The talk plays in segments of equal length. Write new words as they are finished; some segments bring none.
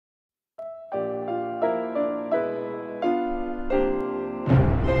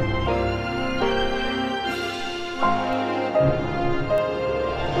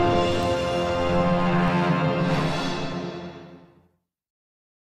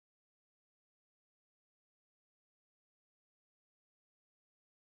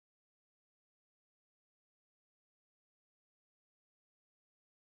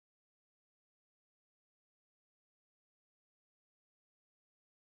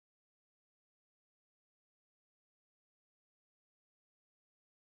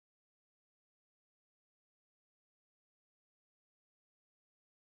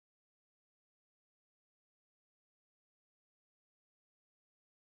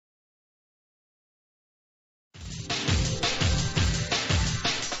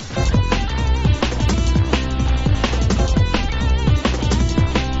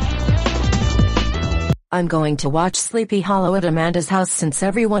I'm going to watch Sleepy Hollow at Amanda's house since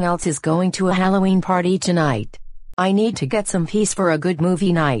everyone else is going to a Halloween party tonight. I need to get some peace for a good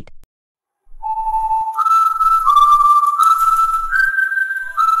movie night.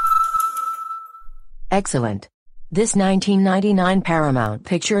 Excellent. This 1999 Paramount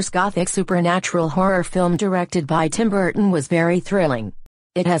Pictures gothic supernatural horror film directed by Tim Burton was very thrilling.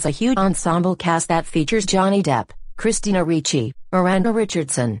 It has a huge ensemble cast that features Johnny Depp, Christina Ricci, Miranda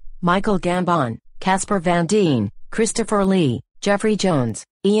Richardson, Michael Gambon, Casper Van Dien, Christopher Lee, Jeffrey Jones,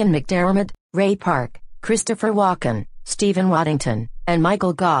 Ian McDermott, Ray Park, Christopher Walken, Stephen Waddington, and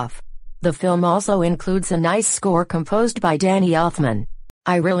Michael Goff. The film also includes a nice score composed by Danny Elfman.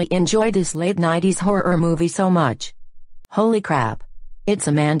 I really enjoyed this late 90s horror movie so much. Holy crap. It's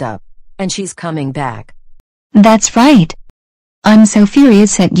Amanda. And she's coming back. That's right. I'm so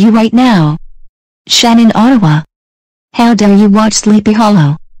furious at you right now. Shannon, Ottawa. How dare you watch Sleepy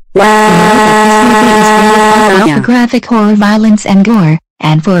Hollow? This movie is for graphic horror, violence and gore,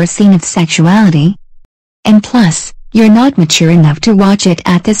 and for a scene of sexuality. And plus, you're not mature enough to watch it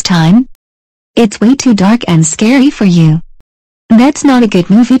at this time. It's way too dark and scary for you. That's not a good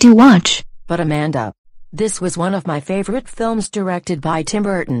movie to watch. But Amanda, this was one of my favorite films directed by Tim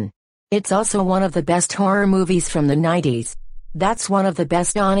Burton. It's also one of the best horror movies from the 90s. That's one of the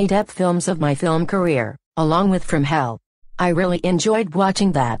best Johnny Depp films of my film career, along with From Hell. I really enjoyed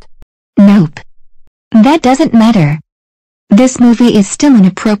watching that. Nope. That doesn't matter. This movie is still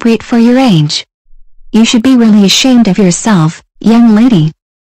inappropriate for your age. You should be really ashamed of yourself, young lady.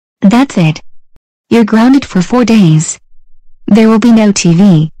 That's it. You're grounded for 4 days. There will be no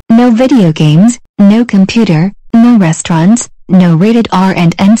TV, no video games, no computer, no restaurants, no rated R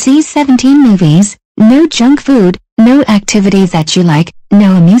and NC-17 movies, no junk food, no activities that you like,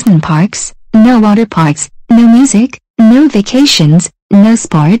 no amusement parks, no water parks, no music, no vacations, no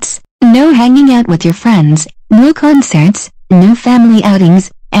sports, no hanging out with your friends, no concerts, no family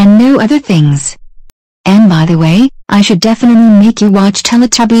outings, and no other things. And by the way, I should definitely make you watch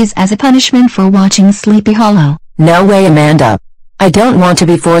Teletubbies as a punishment for watching Sleepy Hollow. No way, Amanda. I don't want to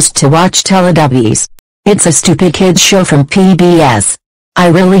be forced to watch Teletubbies. It's a stupid kids show from PBS. I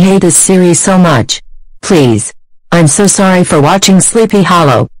really hate this series so much. Please. I'm so sorry for watching Sleepy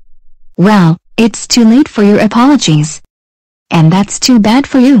Hollow. Well, it's too late for your apologies. And that's too bad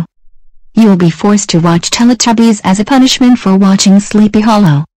for you. You will be forced to watch Teletubbies as a punishment for watching Sleepy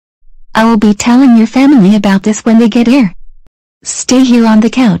Hollow. I will be telling your family about this when they get here. Stay here on the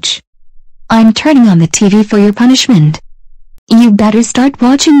couch. I'm turning on the TV for your punishment. You better start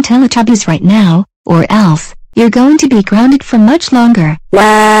watching Teletubbies right now, or else, you're going to be grounded for much longer. Wow.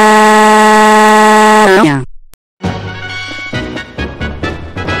 Yeah.